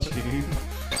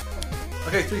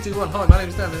Okay, 3, 2, 1. Hi, my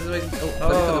name's Dan. This is Amazing. Oh,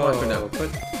 let me put the microphone down.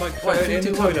 Put Right, 3, in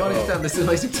 2, the 1. toilet My name's bowl. Dan. This is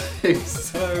Amazing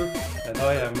Tapes. Hello, and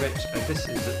I am Rich, and this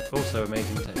is also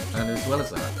Amazing Tapes. And as well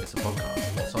as that, it's a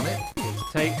podcast. What's on it?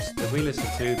 It's tapes that we listen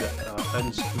to that are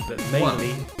that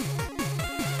mainly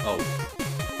Oh.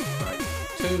 Right.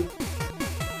 2,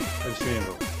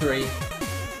 unscreenable. 3,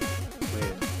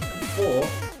 Weird. 4.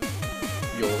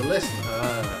 You're the listener.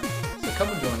 Ah, So come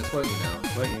and join us, won't you now?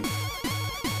 won't you?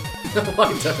 No, I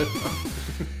don't.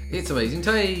 It's Amazing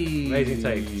Tapes. Amazing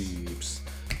Tapes.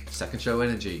 Second show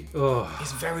energy. Oh,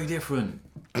 It's very different.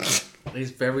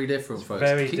 It's very different, folks.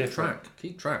 very Keep different. track.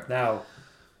 Keep track. now,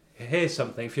 here's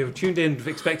something. If you've tuned in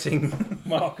expecting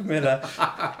Mark Miller,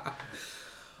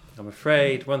 I'm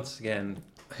afraid once again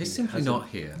He's simply not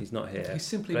here. he's not here. He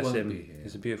simply Bless won't him. be here.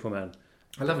 He's a beautiful man.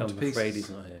 I love him I'm to pieces. afraid he's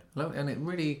not here. And it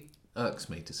really irks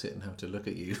me to sit and have to look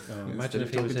at you. Oh, instead imagine if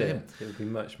of he was talking to here. him. It would be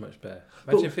much, much better.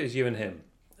 Imagine Oh. if it was you and him.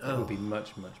 It Oh. would be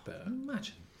much, much better.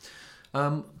 Imagine.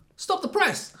 Stop the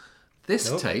press. This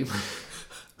Nope. tape.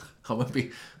 I won't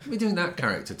be doing that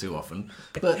character too often.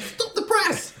 But stop the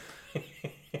press.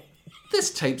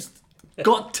 This tape's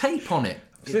got tape on it.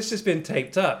 This has been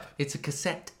taped up. It's a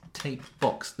cassette tape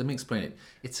box. Let me explain it.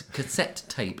 It's a cassette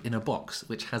tape in a box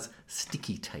which has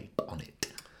sticky tape on it.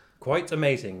 Quite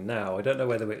amazing. Now, I don't know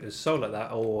whether it was sold like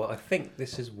that or I think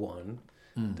this is one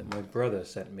that my brother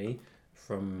sent me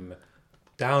from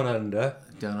down under.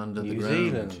 Down under the New ground.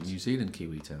 Zealand. New Zealand,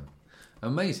 Kiwi Town.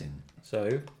 Amazing.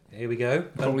 So, here we go.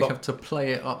 Probably have to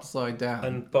play it upside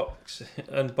down.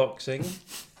 Unboxing.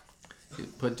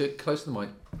 Do it close to the mic.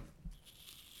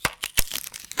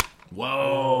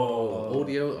 Whoa!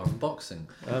 Audio unboxing.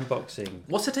 Unboxing.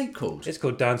 What's the tape called? It's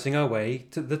called Dancing Our Way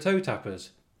to the Toe Tappers.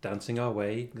 Dancing Our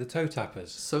Way, the Toe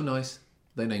Tappers. So nice.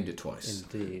 They named it twice.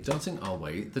 Indeed. Dancing Our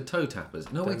Way, the Toe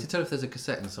Tappers. No way to tell if there's a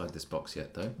cassette inside this box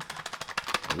yet, though.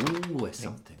 Ooh, there's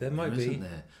something. There might be. Isn't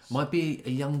there? Might be a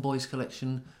young boy's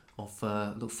collection of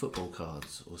little football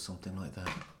cards or something like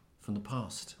that from the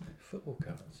past. Football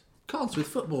cards. Cards with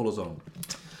footballers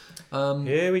on.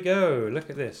 Here we go. Look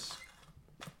at this.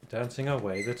 Dancing Our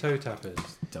Way, the Toe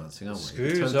Tappers. Dancing Our Way. the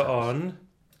Screws Toe are Tappers. on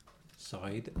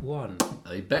side one.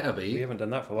 They better We be. haven't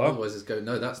done that for a while. Otherwise, it's go.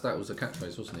 No, that was a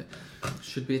catchphrase, wasn't it?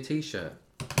 Should be a T-shirt.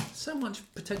 So much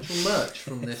potential merch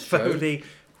from this If show. only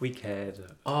we cared.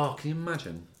 Oh, can you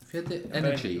imagine? If you had the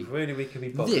energy. If only we could be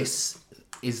bothered. This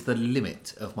is the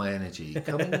limit of my energy.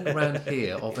 Coming around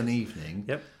here of an evening,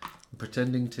 Yep.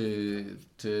 pretending to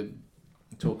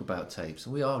talk about tapes.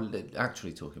 We are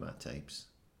actually talking about tapes.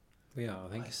 We are, I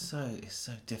think. It's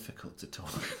so difficult to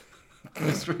talk.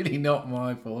 It's really not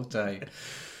my forte.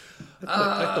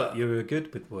 I thought you were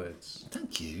good with words.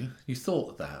 Thank you. You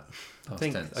thought that. Past I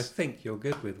tense. think you're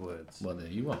good with words. Well, there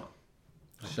you are.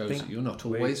 Shows think that you're not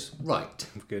always right.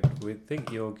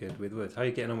 Think you're good with words. How are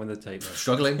you getting on with the tape? Mate?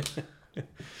 Struggling.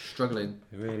 Struggling.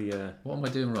 Really What am I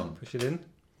doing wrong? push it in.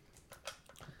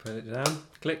 Put it down.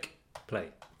 Click. Play.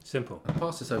 Simple. I'll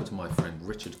pass this over to my friend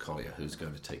Richard Collier, who's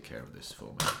going to take care of this for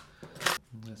me.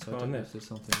 Yes, I Go on don't know then. if there's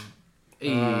something.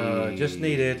 Just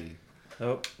needed.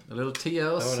 Oh, A little Oh,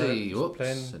 TLC. no, Whoops.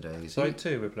 playing A daisy. side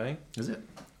 2 we're playing. Is it?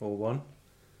 Or 1.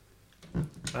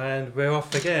 And we're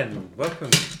off again. Welcome.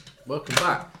 Welcome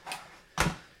back.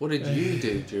 What did you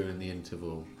do during the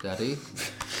interval, Daddy?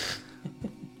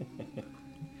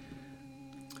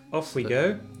 Off we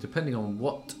go. Depending on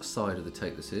what side of the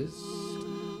tape this is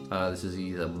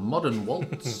either Modern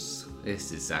Waltz.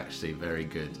 This is actually very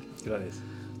good. Good like this.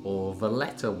 Or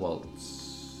Valletta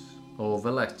Waltz. Or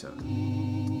Valletta.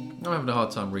 I'm having a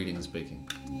hard time reading and speaking.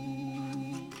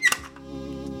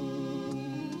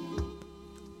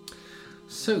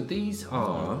 So these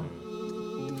are.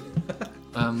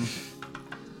 I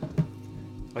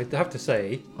have to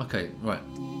say, Okay, right.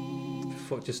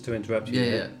 just to interrupt you, Yeah,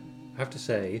 there, yeah, I have to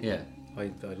say, yeah. I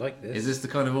like this. Is this the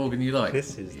kind of organ you like?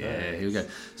 This is Yeah, nice. here we go.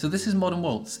 So this is Modern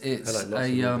Waltz. I It's like lots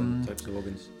of types of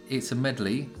organs. it's a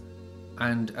medley,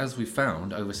 and as we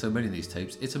found over so many of these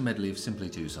tapes, it's a medley of simply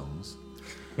 2 songs.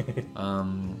 A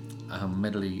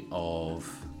medley of.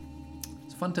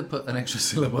 It's fun to put an extra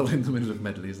syllable in the middle of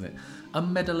medley, isn't it? A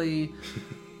medley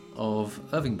of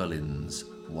Irving Berlin's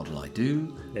 "What'll I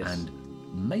Do" Yes. and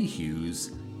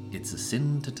Mayhew's "It's a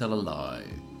Sin to Tell a Lie."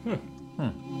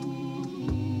 An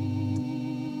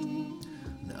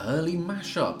early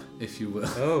mashup, if you will.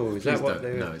 Oh, is that Please what don't.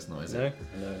 they were? No, it's not, is it?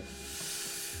 No.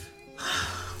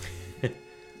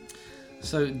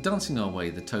 So, Dancing Our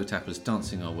Way, the Toe Tappers,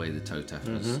 Dancing Our Way, the Toe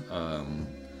Tappers.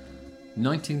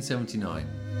 1979.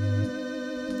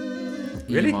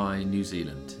 Really? EMI, New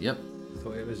Zealand. Yep.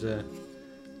 Thought it was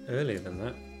earlier than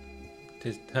that.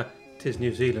 'Tis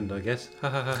New Zealand, I guess. Ha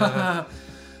ha ha ha.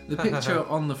 The picture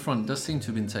on the front does seem to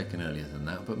have been taken earlier than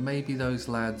that, but maybe those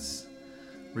lads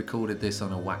recorded this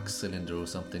on a wax cylinder or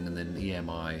something, and then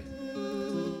EMI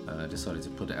decided to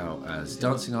put it out as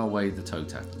Dancing Our Way the Toe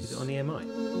Taps. Is it on EMI?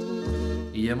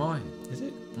 EMI. Is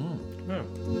it? Mm. Oh.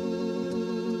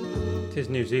 'Tis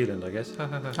New Zealand, I guess. Ha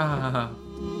ha ha. Ha ha ha.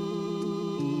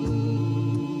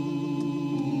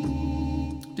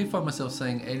 I do find myself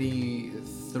saying any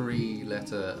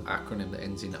 3-letter acronym that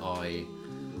ends in I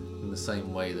in the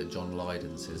same way that John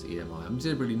Lydon says EMI. I'm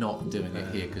deliberately not doing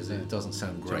it here because it doesn't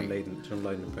sound great. John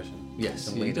Lydon impression. Yes,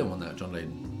 John you Lydon. don't want that, John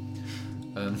Lydon.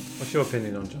 What's your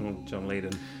opinion on John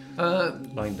Lydon?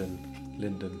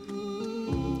 Lyndon.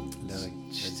 No,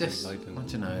 Just, I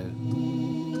don't know.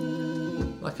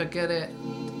 Like, I get it,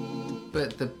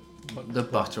 but the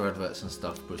butter adverts and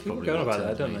stuff was People probably go on what about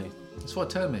that, turned don't me. they? That's what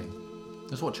turned me.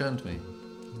 That's what churned me.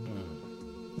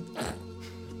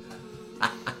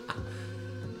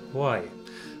 Why?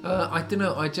 I don't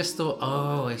know. I just thought,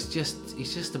 oh, he's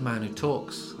just a man who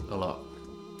talks a lot.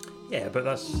 Yeah, but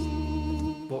that's...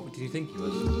 What did you think he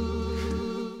was?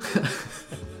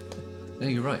 No,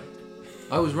 you're right.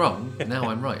 I was wrong. Now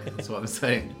I'm right. That's what I'm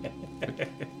saying.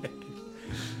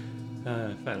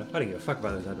 Fair enough. I don't give a fuck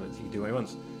about those adverts. He can do what he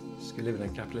wants. He's living in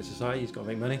a capitalist society. He's got to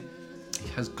make money. He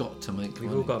has got to make We've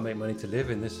money. all got to make money to live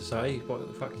in this society. What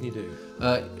the fuck can you do?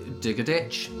 Dig a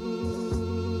ditch.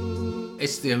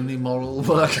 It's the only moral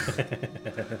work.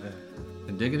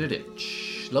 And digging a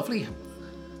ditch. Lovely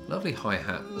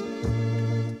hi-hat.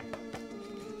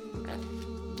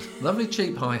 Lovely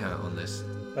cheap hi-hat on this.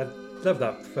 I love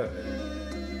that photo.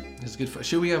 It's good.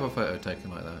 Should we have a photo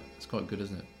taken like that? It's quite good,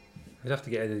 isn't it? We'd have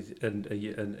to get a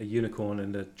unicorn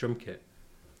and a drum kit.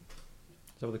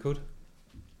 Is that what they're called?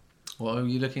 What are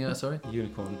you looking at, sorry? A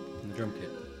unicorn and a drum kit.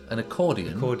 An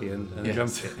accordion? Accordion and a drum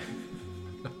Yes. kit.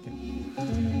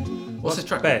 What's the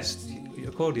track? best?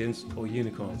 Accordions or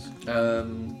unicorns?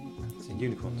 Um, It's in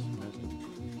unicorns.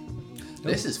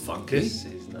 this is funky. This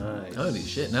is nice. Holy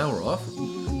shit, now we're off.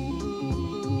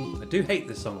 I do hate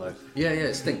this song though. Yeah,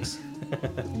 it stinks.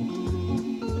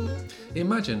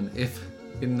 Imagine if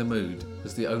In the Mood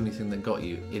was the only thing that got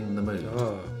you in the mood.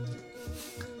 Oh,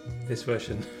 this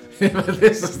version.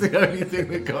 This is the only thing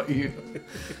that got you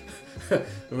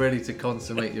ready to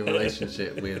consummate your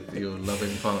relationship with your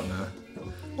loving partner.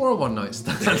 Or a one-night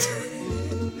stand.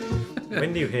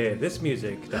 When you hear this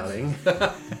music, darling,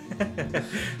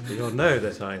 you'll know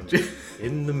that I'm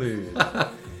in the mood.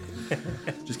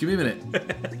 Just give me a minute.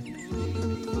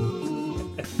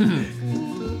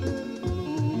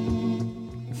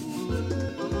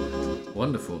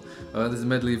 Wonderful. There's a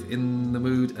medley of In the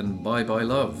Mood and Bye Bye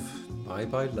Love. Bye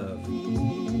bye love.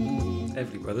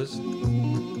 Everly Brothers.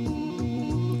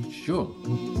 Sure.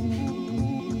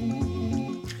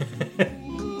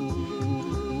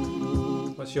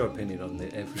 What's your opinion on the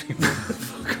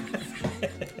Everly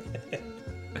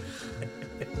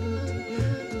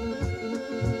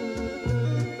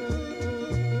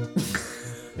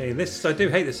Hey, this I do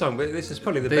hate this song, but this is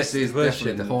probably the This best is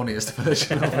version. definitely the horniest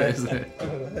version of it, isn't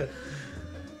it?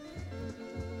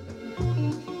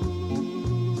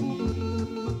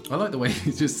 I like the way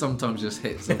he just sometimes just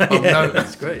hits a pop note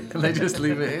That's great. and they just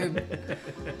leave it in.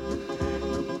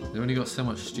 They've only got so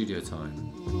much studio time.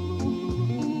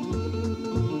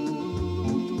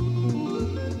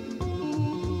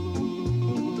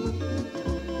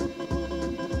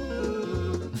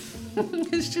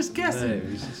 It's just No, guessing.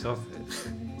 he's just off it.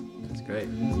 That's great.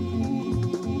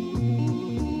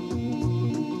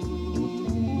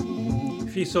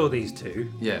 If you saw these two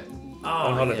Yeah.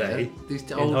 on holiday, yeah. These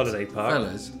in old holiday park,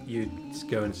 fellas. you'd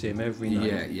go and see him every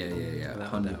night. Yeah. Without a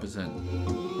doubt.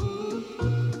 100%.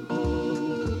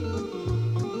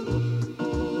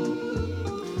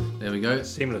 There we go.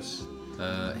 Seamless.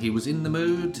 He was in the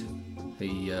mood.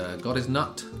 He got his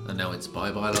nut, and now it's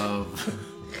bye bye love.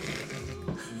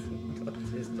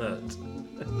 Isn't that?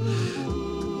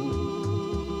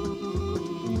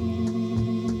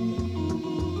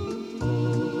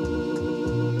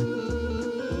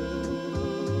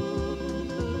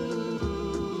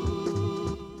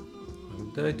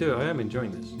 I am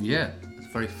enjoying this. Yeah, it's a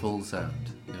very full sound.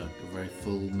 You know, a very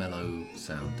full, mellow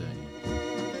sound, don't you?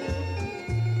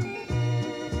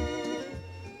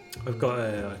 I've got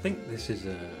I think this is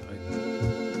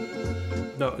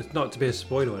no, it's not to be a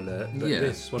spoiler alert, but Yeah,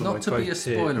 this is one not of my to be a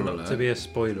spoiler not alert. to be a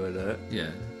spoiler alert, Yeah.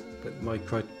 but my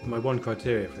one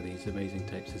criteria for these amazing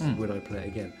tapes is would I play it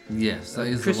again? Yes, that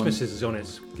is Christmas the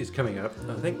is coming up.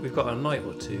 I think we've got a night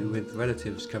or two with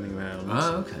relatives coming round one.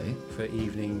 Ah, okay. for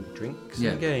evening drinks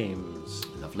Yeah. and games.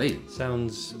 Lovely.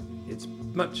 Sounds it's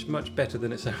much, much better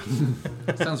than it sounds.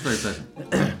 Sounds very pleasant.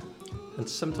 And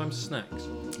sometimes snacks.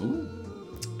 Ooh.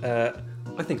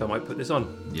 I think I might put this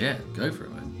on. Yeah, go for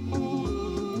it,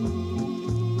 man.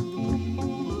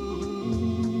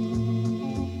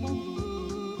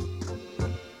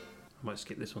 I might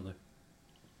skip this one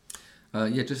though.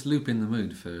 Yeah, just loop in the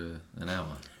mood for an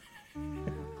hour.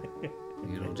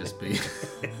 It'll just be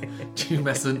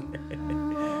tumescent.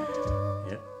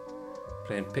 Yeah.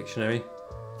 Playing Pictionary.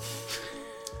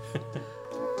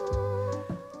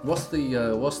 What's the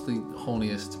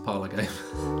horniest parlour game?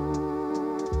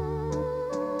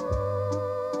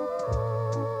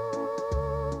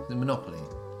 The Monopoly.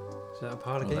 Is that a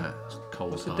parlour Or game? that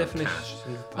cold What's the hard definition cash? of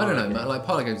I don't parlour know, game? man. Like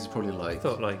parlour games is probably I like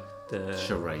thought like the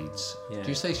charades. Yeah. Do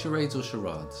you say charades or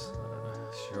charades?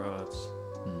 charades.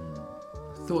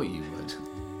 I thought you would.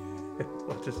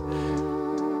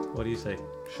 What do you say?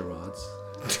 Charades.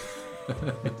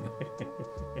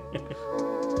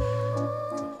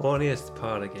 Horniest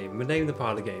parlour game. We'll name the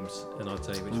parlour games, and I'll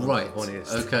tell you which Right. one's the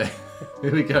horniest. Okay.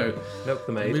 Here we go. Milk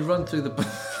the Let maid. me run through the.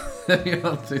 Let me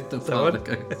run through the parlour one?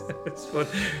 games. It's fun.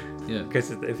 Yeah.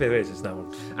 Because if it is, it's that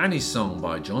one. Annie's Song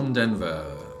by John Denver.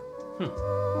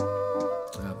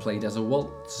 Played as a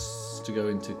waltz to go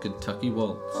into Kentucky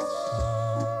Waltz.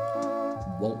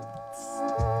 Waltz.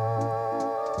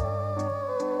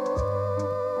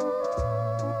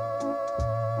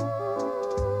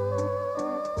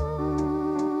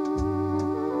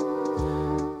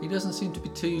 He doesn't seem to be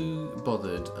too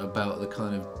bothered about the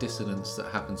kind of dissonance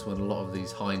that happens when a lot of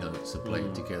these high notes are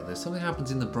played together. Something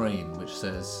happens in the brain which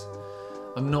says,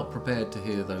 I'm not prepared to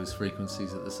hear those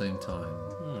frequencies at the same time.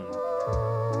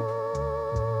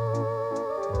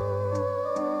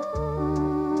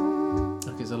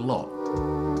 Like it's a lot.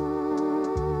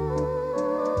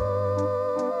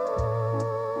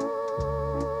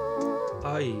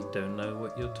 I don't know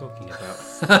what you're talking about.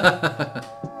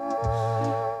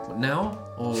 But now?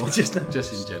 Or Just in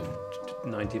general?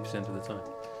 90% of the time.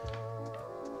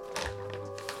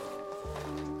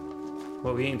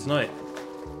 What are we eating tonight?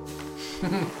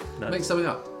 Make something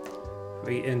up.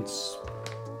 We're eating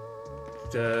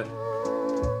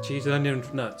cheese and onion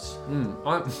nuts.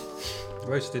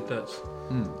 Roasted nuts.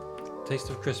 Taste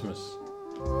of Christmas.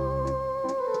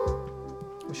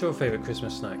 What's your favourite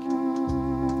Christmas snack?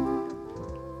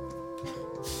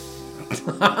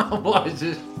 What is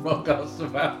this podcast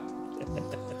about?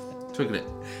 Twiggle it.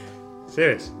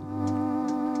 Serious?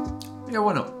 Yeah,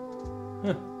 why not?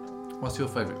 What's your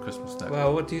favourite Christmas snack?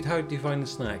 Well, how do you find the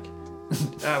snack?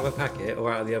 Out of a packet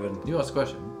or out of the oven? You asked a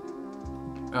question.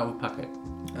 Out of a packet.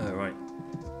 Oh, right.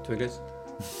 Twiggers?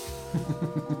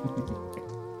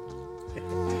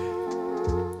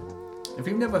 If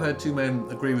you've never heard two men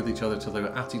agree with each other till they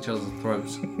were at each other's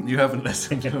throats, you haven't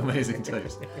listened to Amazing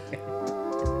Taste.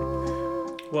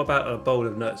 What about a bowl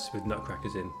of nuts with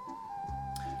nutcrackers in?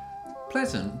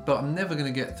 Pleasant, but I'm never going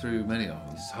to get through many of them.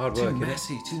 It's hard work, Too isn't it?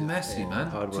 messy, Yeah, man.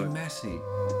 hard Too work. messy.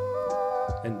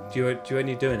 And when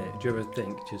you're doing it, do you ever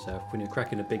think to yourself, when you're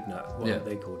cracking a big nut, what Yeah. are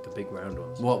they called? The big round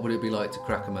ones? What would it be like to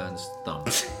crack a man's thumb?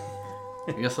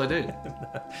 Yes, I do.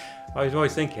 I was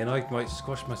always thinking I might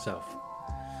squash myself.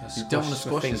 You don't want to my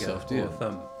squash finger yourself, do or you?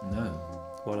 thumb No.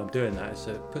 while I'm doing that,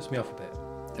 so it puts me off a bit.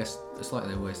 It's like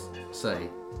they always say.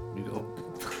 You got.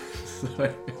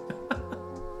 Sorry.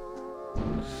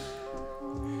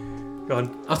 Go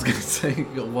on. I was going to say you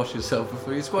got to wash yourself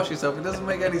before you squash yourself. It doesn't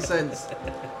make any sense.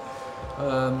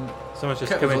 Someone's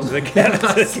just Kettle's come into on.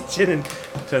 the kitchen and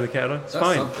turn the kettle on. It's That's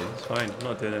fine. something. It's fine. I'm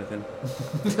not doing anything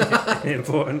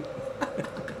important.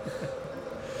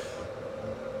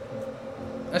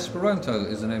 Esperanto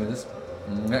is the name of this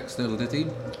next little ditty.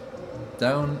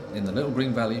 Down in the Little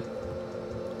Green Valley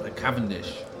by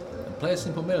Cavendish. And Play a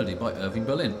Simple Melody by Irving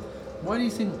Berlin. Why do you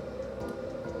think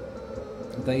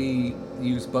they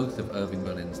use both of Irving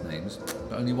Berlin's names,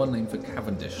 but only one name for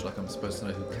Cavendish, like I'm supposed to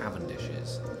know who Cavendish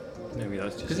is? Maybe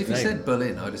that's just Because if his you name. said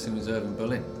Berlin, I'd assume it was Irving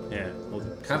Berlin. Yeah, or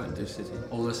Cavendish. city.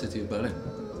 Or the city of Berlin.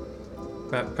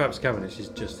 Perhaps Cavendish is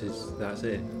just his. That's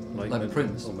it. Like Mad-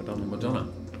 Prince. or Madonna. Madonna.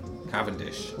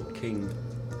 Cavendish. Or King.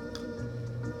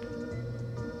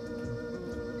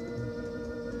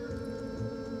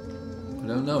 I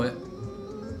don't know it.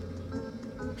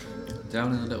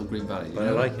 Down in the Little Green Valley. you But I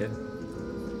know? like it.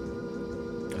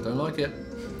 I don't like it.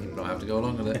 But I have to go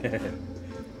along with it.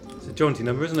 It's a jaunty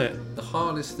number, isn't it? The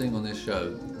hardest thing on this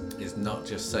show is not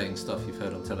just saying stuff you've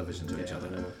heard on television to each Yeah, other.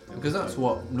 I know. Because that's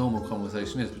what normal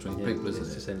conversation is between Yeah, people, it's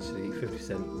isn't it? essentially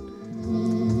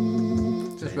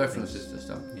 50%. Just same references things. to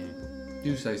stuff. Yeah.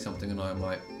 You say something and I'm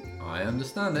like, I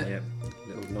understand it. Yeah.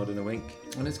 Little nod and a wink.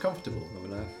 And it's comfortable.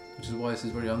 Little laugh. Which is why this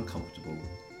is very uncomfortable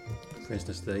for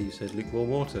instance, today you said lukewarm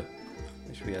water,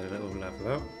 which we had a little laugh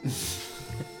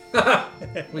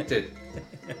about. We did.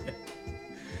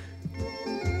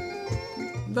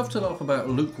 Love to laugh about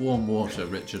lukewarm water,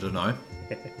 Richard and I.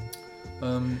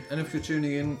 And if you're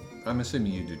tuning in, I'm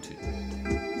assuming you do too.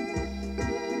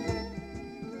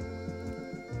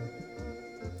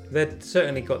 They'd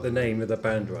certainly got the name of the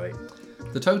band right.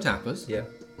 The Toe Tappers? Yeah.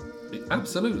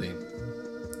 Absolutely.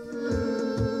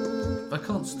 I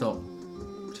can't stop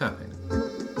tapping.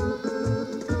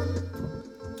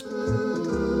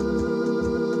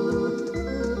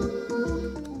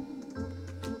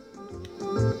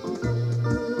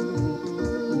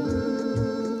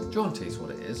 Jaunty's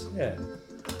what it is. Yeah.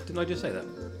 Didn't I just say that?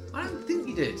 I don't think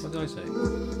you did. What did I say?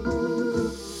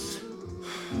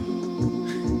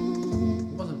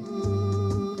 Wasn't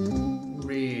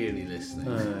really listening.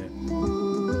 No.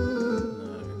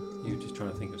 You were just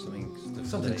trying to think of something.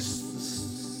 Something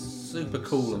super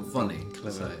cool and funny.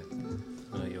 Clever.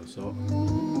 So, Your sort.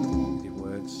 Your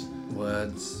words.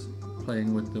 words,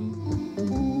 playing with them.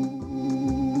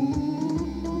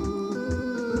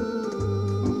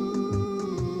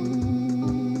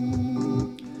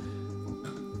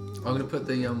 I'm going to put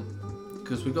the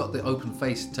because we've got the open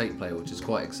face tape player, which is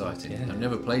quite exciting. Yeah. I've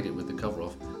never played it with the cover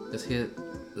off. Let's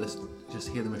just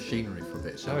hear the machinery for a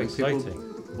bit. How exciting!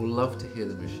 People will love to hear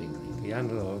the machinery. The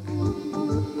analog.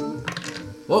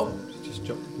 What? Just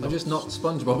dropped. I just knocked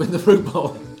SpongeBob in the fruit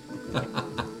bowl.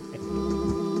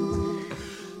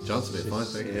 Chance of it, fine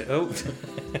thing. Yeah. Oh.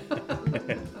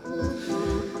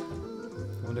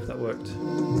 I wonder if that worked.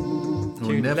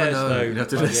 We'll never let us know. You have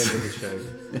to by the listen. end of the show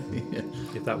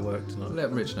Yeah. if that worked or not.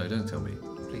 Let Rich know, don't tell me.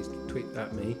 Please tweet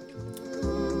at me.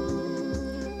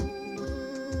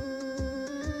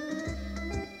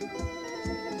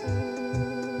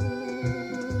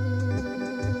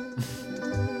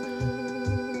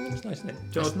 It's nice, isn't it?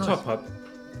 Do you That's want a nice. top up?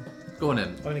 Go on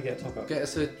in. I want to get a top up. Get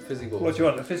us a fizzy water. What do you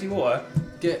want? A fizzy water?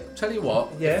 Tell you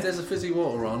what, Yeah. if there's a fizzy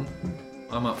water on,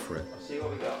 I'm up for it. I'll see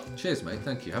what we got. Cheers, mate,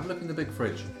 thank you. Have a look in the big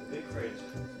fridge. Big fridge.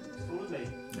 It's full of me.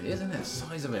 It is, isn't it? The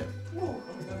size of it. Oh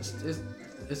my god.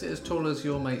 Is it as tall as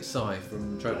your mate Si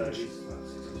from Trowbridge? It's about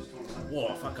 6 inches tall.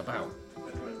 Whoa, fuck about.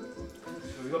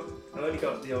 So I've only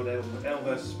got the old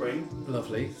Elmer's spring.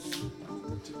 Lovely.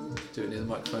 Do it near the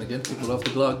microphone again. People love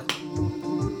the glug.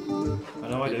 I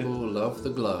know I do. People love the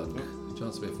glug.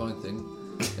 Chance to be a fine thing.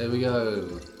 There we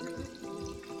go.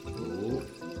 Oh.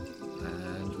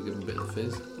 And we give them a bit of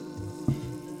fizz.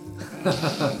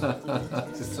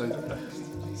 Just so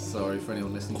sorry for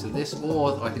anyone listening to this,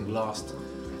 or I think the last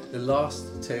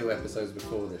 2 episodes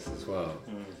before this as well.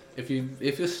 If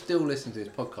you're still listening to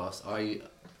this podcast, I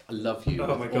love you Oh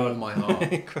my with God. all my heart.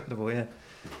 Incredible, yeah.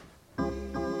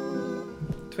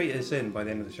 Tweet us in by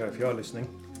the end of the show if you are listening.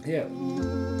 Yeah.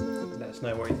 Let us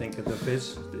know what you think of the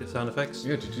fizz, the sound effects.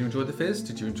 Yeah. Did you enjoy the fizz?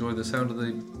 Did you enjoy the sound of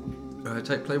the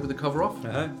tape play with the cover off?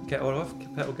 Kettle off,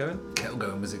 kettle going. Kettle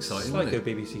going was It's exciting, like a wasn't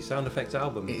it? BBC sound effects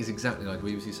album. It is exactly like a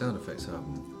BBC sound effects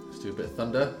album. Let's do a bit of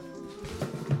thunder.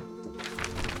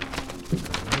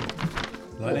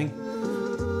 Lightning.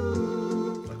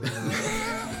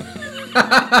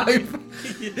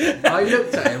 I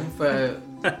looked at him for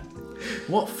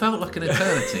what felt like an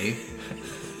eternity,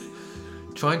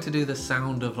 trying to do the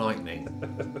sound of lightning.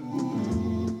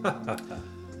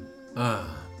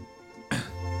 Ah.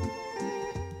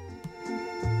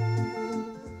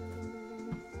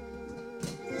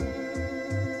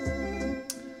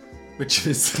 Which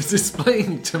is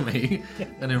displaying to me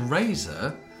an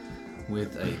eraser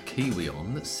with a kiwi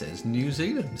on that says New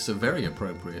Zealand. So very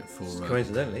appropriate for.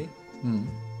 Coincidentally,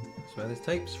 that's where this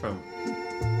tape's from.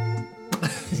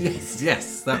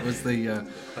 yes, that was the.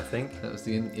 I think. That was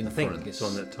the inference. I think it's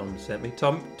one that Tom sent me.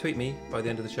 Tom, tweet me by the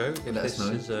end of the show if Let us this know.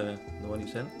 is the one you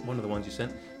sent. One of the ones you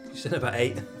sent. You sent about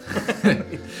 8.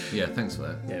 Yeah, thanks for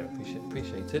that. Yeah,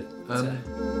 appreciate it.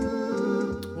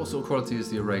 What sort of quality is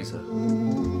the eraser?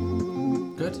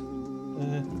 Good. Hang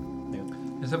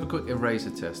on. Let's have a quick eraser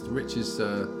test. Rich is.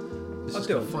 I'll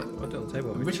do it on the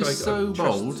table. Rich is so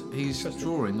bold. He's trust it.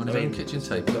 drawing on his I own mean, kitchen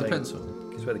table with a like- pencil.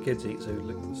 It's where the kids eat, so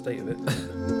look at the state of it.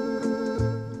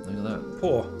 Look at that.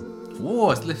 Pour. Whoa!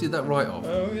 It's lifted that right off.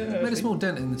 Oh yeah. Made a small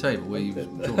dent in the table where you've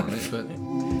drawn on it, but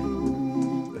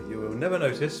But you will never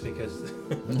notice because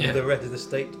Yeah. the rest of the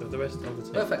state of the rest of the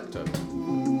table. perfecto.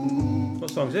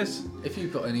 What song's this? If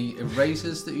you've got any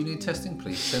erasers that you need testing,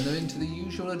 please send them in to the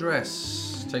usual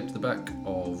address. Taped to the back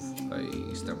of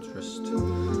a stamped wrist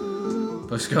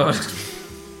postcard.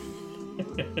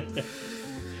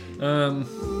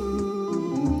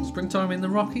 Springtime in the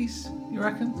Rockies, you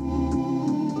reckon?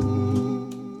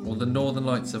 Or the Northern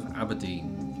Lights of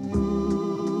Aberdeen?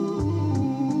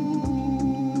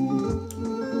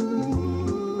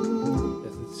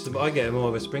 I get more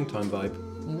of a springtime vibe.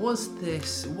 Was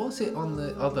it on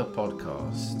the other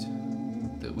podcast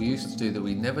that we used to do that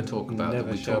we never talk about, that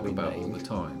we talk about all the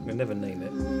time? We'll never name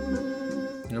it.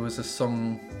 There was a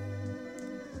song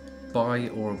by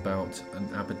or about an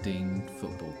Aberdeen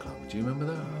football club. Do you remember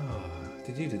that? Oh,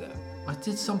 did you do that? I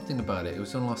did something about it. It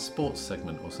was on our sports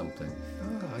segment or something.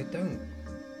 Oh, I don't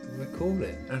recall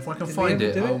it. And if I can Did find we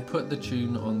ever it, do I'll it? put the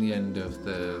tune on the end of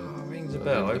the. Oh, rings a at the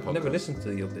bell. end of the I've never podcast. listened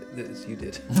to your bit as you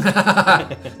did.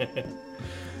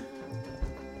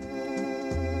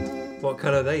 What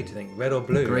colour are they, do you think? Red or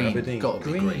blue? Green. Aberdeen? Got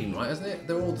to be green, right? Isn't it?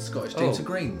 They're all the Scottish teams are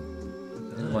green.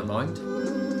 In my mind.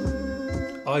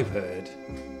 I've heard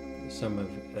some of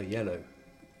a yellow.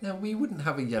 Now, we wouldn't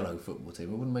have a yellow football team.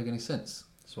 It wouldn't make any sense.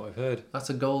 That's what I've heard. That's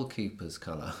a goalkeeper's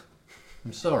colour.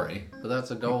 I'm sorry, but that's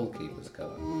a goalkeeper's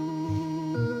colour.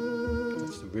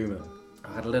 That's the rumour.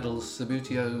 I had a little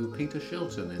Sabutio Peter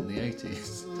Shilton in the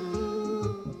 80s.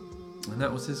 And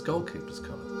that was his goalkeeper's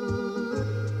colour.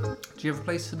 Do you ever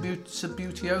play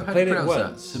Sabutio? How do Played you it pronounce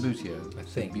once, that? Sabutio. I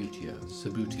think. Sabutio.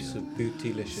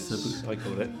 Sabutilicious, I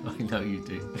call it. I know you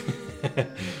do.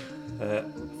 I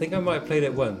think I might have played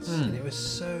it once, and it was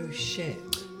so shit.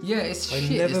 Yeah, it's I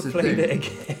shit. never is the played thing.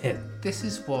 it again. This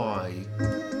is why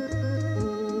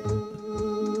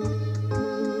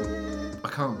I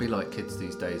can't be like kids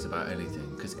these days about anything,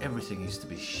 because everything used to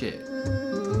be shit.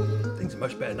 Things are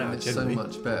much better now, And it's so generally.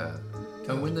 much better.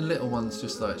 And when the little one's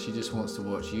just like, she just wants to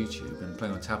watch YouTube and play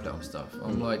on a tablet and stuff,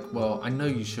 I'm like, well, I know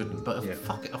you shouldn't, but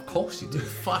fuck it, of course you do.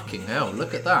 Fucking hell,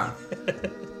 look at that.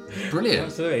 Brilliant.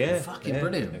 Absolutely, yeah. Fucking Yeah,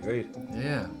 brilliant. Agreed.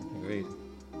 Yeah. Agreed.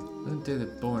 Don't do the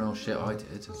boring old shit I did.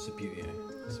 Sabutio.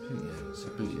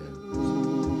 Sabutio.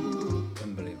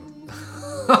 Unbelievable.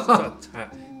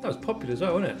 That was popular as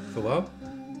well, wasn't it? For a while.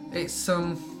 It's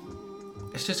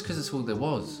just because it's all there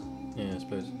was. Yeah, I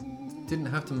suppose. Didn't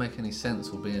have to make any sense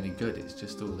or be any good. It's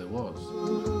just all there was.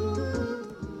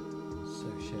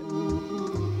 So shit.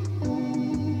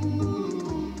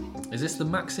 Is this the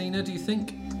Maxina, do you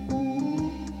think?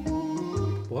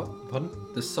 What? Pardon?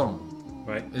 The song.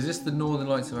 Right. Is this the Northern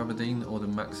Lights of Aberdeen or the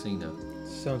Maxina?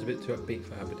 Sounds a bit too upbeat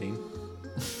for Aberdeen.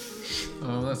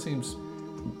 Oh, that seems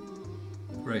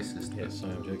racist. Yes, I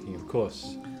am joking. Of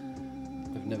course.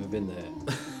 I've never been there.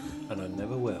 And I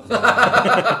never will.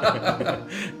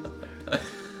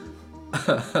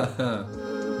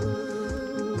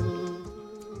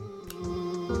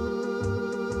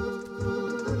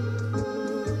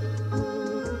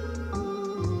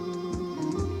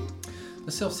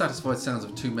 The self-satisfied sounds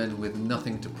of two men with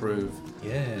nothing to prove,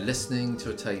 Yeah. listening to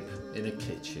a tape in a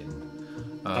kitchen.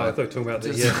 I thought you were talking about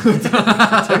the just-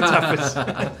 toe tappers.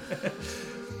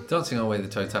 Dancing Our Way the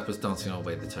Toe Tappers, Dancing Our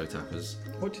Way the Toe Tappers.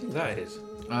 What do you think that is?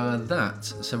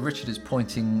 So Richard is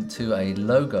pointing to a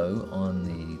logo on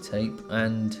the tape,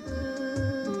 and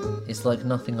it's like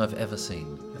nothing I've ever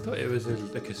seen. I thought it was a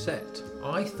cassette.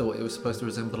 I thought it was supposed to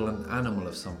resemble an animal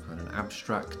of some kind, an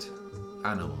abstract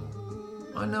animal.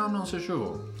 I'm not so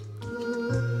sure.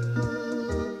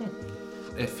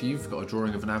 If you've got a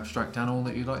drawing of an abstract animal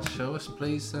that you'd like to show us,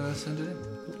 please send it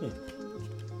in.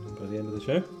 By the end of the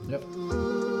show.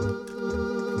 Yep.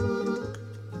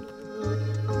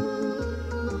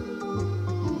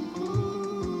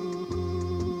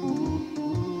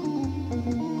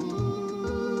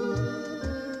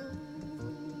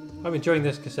 I'm enjoying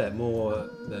this cassette more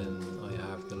than I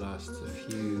have the last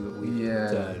few we've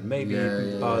done. Maybe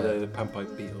bar the Panpipe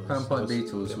Beatles. Panpipe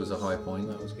Beatles was a high point.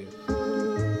 That was good.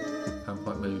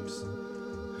 Panpipe Moves.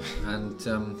 And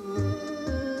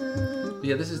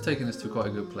yeah, this is taking us to quite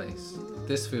a good place.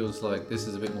 This feels like this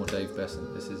is a bit more Dave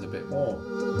Besant. This is a bit more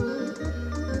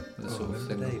the sort of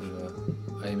thing that we were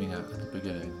aiming at the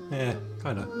beginning. Yeah,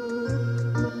 kind of.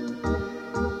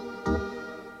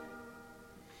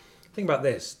 Think about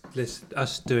this,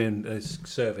 us doing a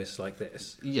service like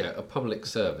this. Yeah, a public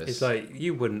service. It's like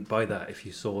you wouldn't buy that if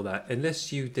you saw that,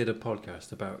 unless you did a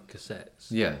podcast about cassettes.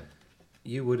 Yeah.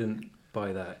 You wouldn't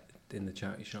buy that in the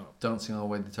charity shop. Dancing Our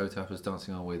Way the Toe Tappers,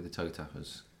 Dancing Our Way the Toe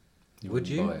Tappers. Would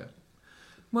wouldn't you? buy it.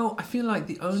 Well, I feel like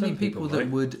the only Some people that might.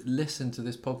 would listen to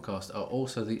this podcast are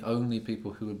also the only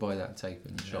people who would buy that tape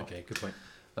in the shop. Okay, good point.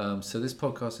 So this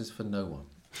podcast is for no one.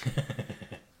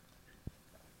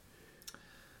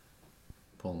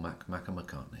 Paul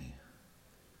McCartney.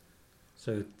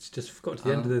 So it's just got to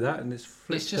the end of that and it's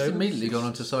flipped It's just over. immediately gone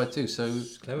on to side 2, so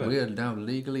clever. we are now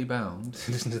legally bound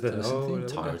to Listen to the listen to the whole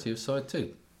entirety of side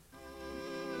 2.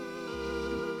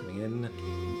 coming in.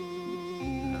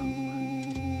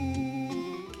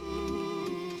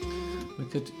 We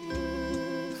could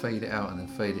fade it out and then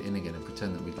fade it in again and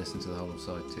pretend that we'd listened to the whole of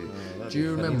side 2. that'd Do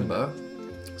you be funny, remember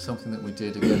something that we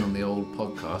did again on the old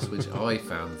podcast, which I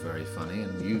found very funny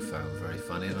and you found very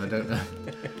funny, and I don't know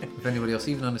if anybody else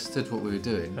even understood what we were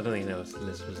doing. I don't think anyone else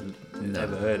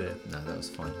ever heard it. No, that was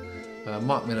fine.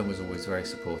 Mark Millen was always very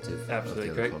supportive. Absolutely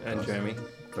great, and Jeremy.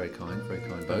 Very kind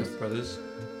both. Both brothers.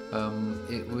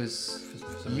 It was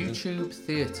YouTube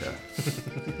theatre,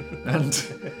 and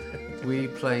we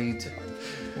played,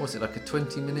 what was it, like a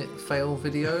 20-minute fail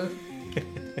video,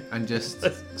 and just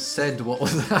said what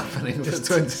was happening for 20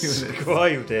 minutes.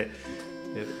 Described it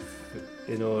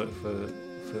in order for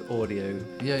audio.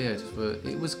 Yeah,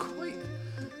 it was quite.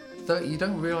 You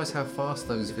don't realise how fast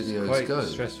those videos quite go.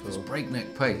 Stressful. It's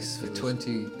breakneck pace for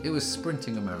 20. It was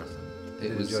sprinting a marathon.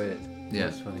 Enjoy it. Yeah,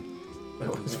 It's funny. That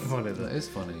was one of that is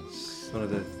funny. one of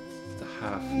the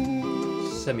half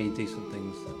semi-decent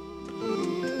things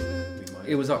that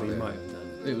It was up we there. might have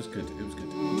done. It was good.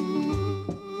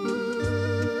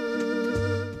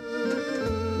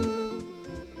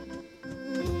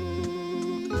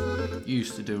 You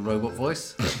used to do robot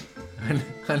voice,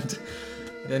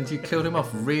 and you killed him off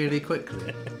really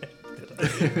quickly.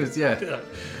 It was, yeah.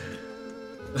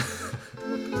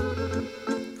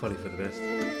 Probably for the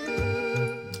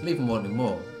best. Leave them wanting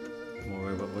more. More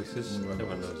robot voices. More robot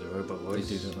Everyone knows a robot voice.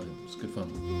 They do, don't they? It's good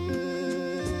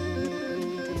fun.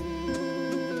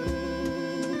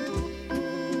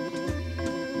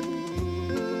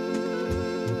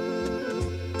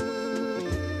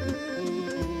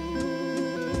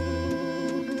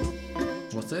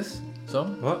 What's this?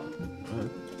 Some? What?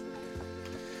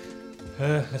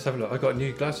 Let's have a look. I got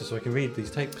new glasses so I can read these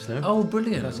tapes now. Oh,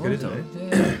 brilliant. That's Well good, done.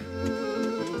 isn't Yeah.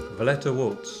 Valletta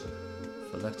Waltz.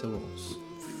 Valletta Waltz.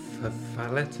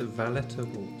 Valletta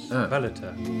Waltz. Ah.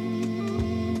 Valletta.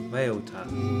 Vailta.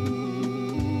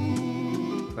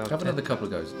 Have another couple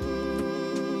of goes.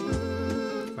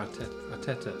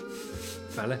 Vatetta.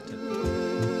 Valletta.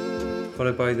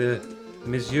 Followed by the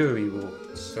Missouri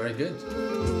Waltz. Very good.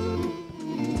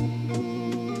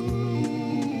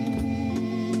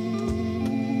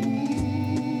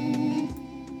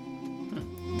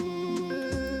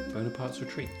 Bonaparte's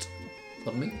Retreat.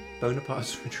 Pardon me?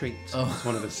 Bonaparte's Retreat. Oh. It's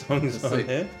one of the songs I on see.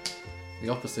 here. The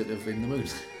opposite of In the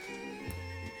Mood.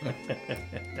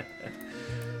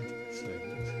 So,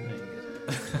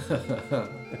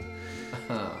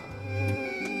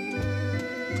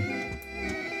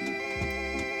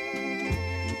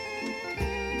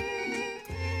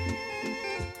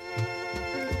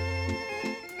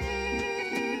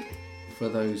 For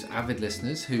those avid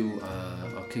listeners who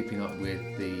are keeping up with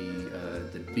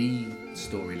the B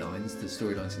storylines, the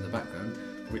storylines in the background,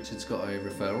 Richard's got a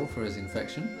referral for his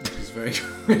infection,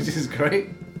 which is great.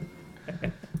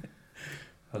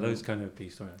 Are those kind of B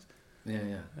storylines? Yeah.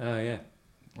 Oh, yeah.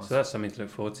 Well, So that's something to look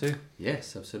forward to.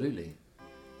 Yes, absolutely.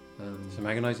 Some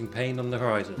agonising pain on the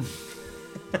horizon.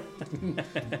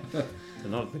 They're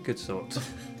not the good sort.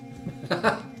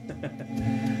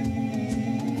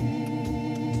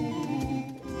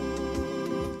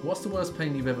 What's the worst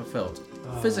pain you've ever felt?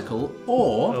 Physical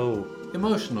or Oh,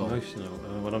 emotional? emotional.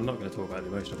 Well, I'm not going to talk about the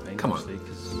emotional pain, Come on. obviously,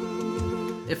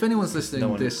 because If anyone's listening No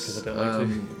one is, this 'cause I don't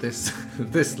like this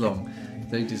this long,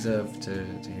 they deserve to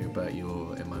hear about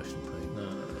your emotional pain.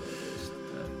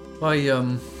 I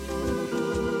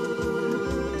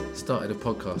started a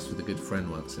podcast with a good friend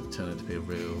once. It turned out to be a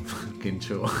real fucking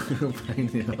chore, real pain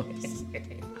in the arse.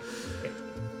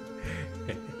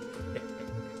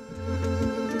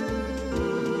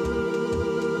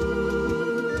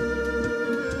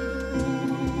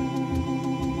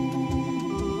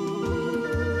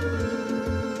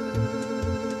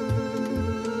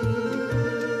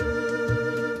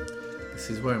 This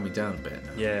is wearing me down a bit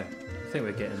now. yeah, I think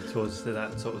we're getting towards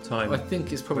that sort of time. I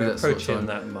think it's probably We're that sort of approaching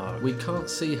time. that mark. We can't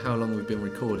see how long we've been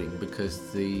recording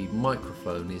because the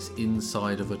microphone is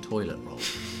inside of a toilet roll.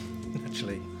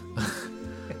 Actually,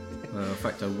 In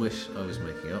fact, I wish I was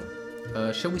making up.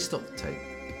 Shall we stop the tape?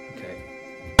 okay.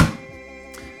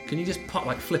 Can you just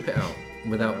flip it out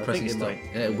without I pressing think it stop? might,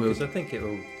 Yeah, it will. because I think it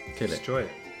will kill it. destroy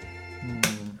it.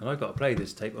 And I've got to play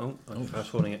this tape. Oh, I'm fast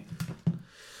forwarding it.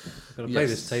 I've got to play Yes.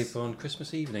 this tape on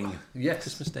Christmas evening, Yes.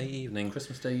 Christmas Day evening,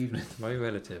 Christmas Day evening. to my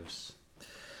relatives.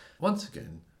 Once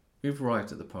again, we've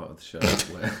arrived at the part of the show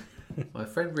where my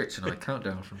friend Rich and I count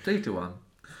down from 3 to 1,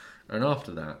 and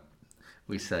after that,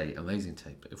 we say amazing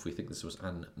tape if we think this was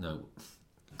no.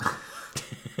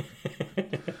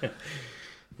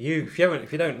 If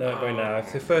you don't know it by now, if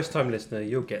you're a first time listener,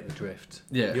 you'll get the drift.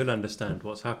 Yeah. You'll understand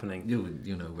what's happening.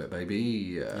 You know it,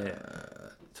 baby.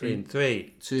 In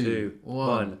 3, 2,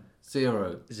 1,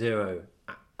 0. 0.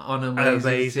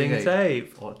 amazing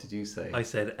tape. What did you say? I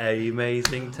said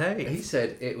amazing tape. He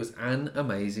said it was an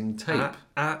amazing tape.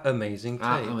 Amazing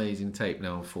tape. Amazing tape.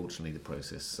 Now, unfortunately, the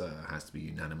process has to be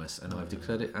unanimous, and I've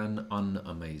declared it an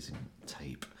unamazing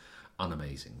tape.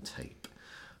 Unamazing tape.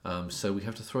 So we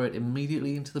have to throw it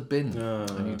immediately into the bin,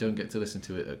 and you don't get to listen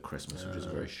to it at Christmas, which is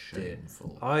very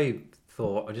shameful. I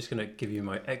thought I'm just going to give you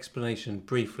my explanation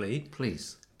briefly.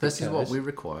 Please. This is what we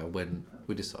require when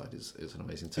we decide it's an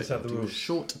amazing tape. Do a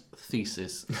short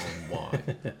thesis on why.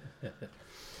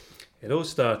 It all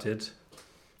started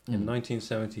in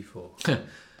 1974.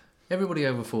 Everybody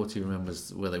over 40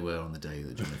 remembers where they were on the day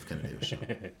that John F. Kennedy was shot.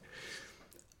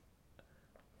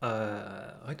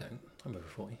 I don't. I'm over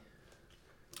 40.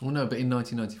 Well, no, but in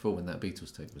 1994 when that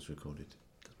Beatles tape was recorded.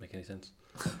 Doesn't make any sense.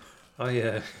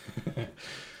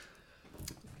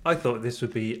 I thought this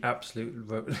would be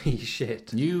absolutely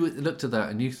shit. You looked at that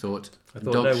and you thought, I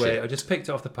thought, no way. I just picked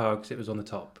it off the pile because it was on the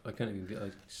top. I couldn't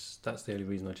even. That's the only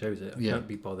reason I chose it. I can't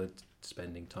be bothered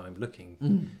spending time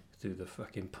looking through the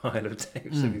fucking pile of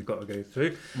tapes that we've got to go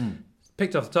through.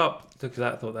 Picked off the top, looked at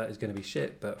that, thought that is going to be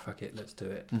shit, but fuck it, let's do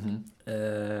it.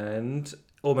 And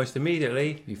almost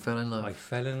immediately, you fell in love. I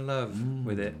fell in love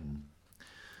with it.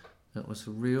 That was a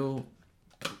real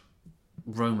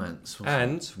romance.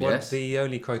 And the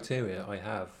only criteria I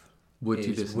have would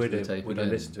I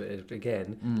listen to it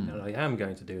again? And I am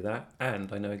going to do that,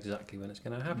 and I know exactly when it's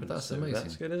going to happen. That's amazing.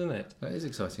 That's good, isn't it? That is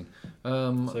exciting.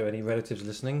 So any relatives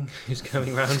listening who's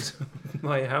coming round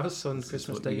my house on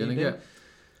Christmas Day evening,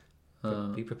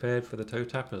 be prepared for the toe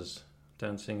tappers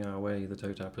dancing our way. The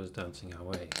toe tappers dancing our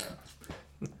way.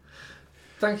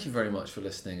 Thank you very much for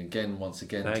listening once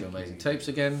again to Amazing Tapes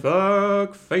again.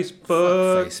 Fuck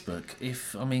Facebook. Fuck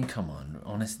Facebook. Come on.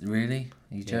 Honest, really?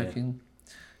 Are you joking?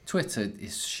 Twitter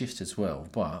is shit as well,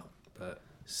 but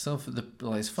some of the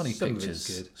it's funny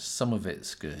pictures. Some of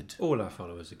it's good. All our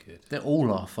followers are good.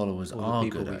 All our followers are good. All the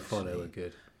people we follow are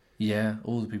good. Yeah,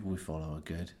 all the people we follow are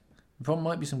good. There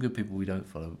might be some good people we don't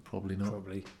follow, but probably not.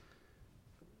 Probably.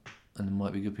 And there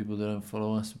might be good people that don't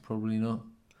follow us, but probably not.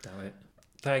 Damn it.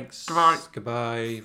 Thanks. Goodbye. Goodbye.